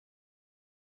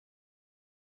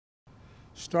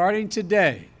Starting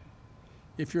today,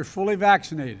 if you're fully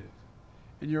vaccinated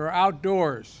and you're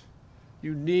outdoors,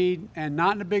 you need, and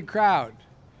not in a big crowd,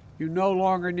 you no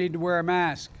longer need to wear a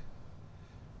mask.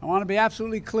 I want to be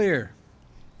absolutely clear.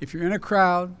 If you're in a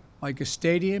crowd, like a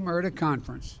stadium or at a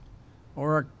conference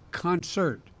or a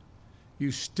concert,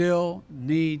 you still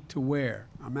need to wear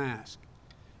a mask,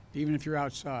 even if you're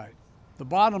outside. The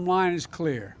bottom line is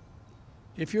clear.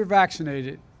 If you're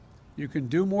vaccinated, you can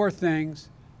do more things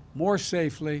more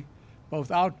safely,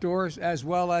 both outdoors as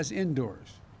well as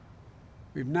indoors.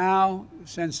 We've now,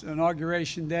 since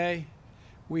Inauguration Day,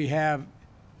 we have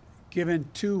given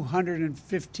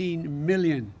 215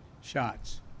 million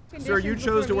shots. Sir, you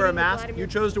chose to wear a mask. You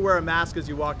chose to wear a mask as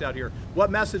you walked out here.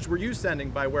 What message were you sending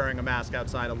by wearing a mask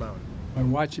outside alone? By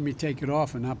watching me take it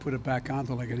off and not put it back on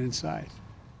till I get inside.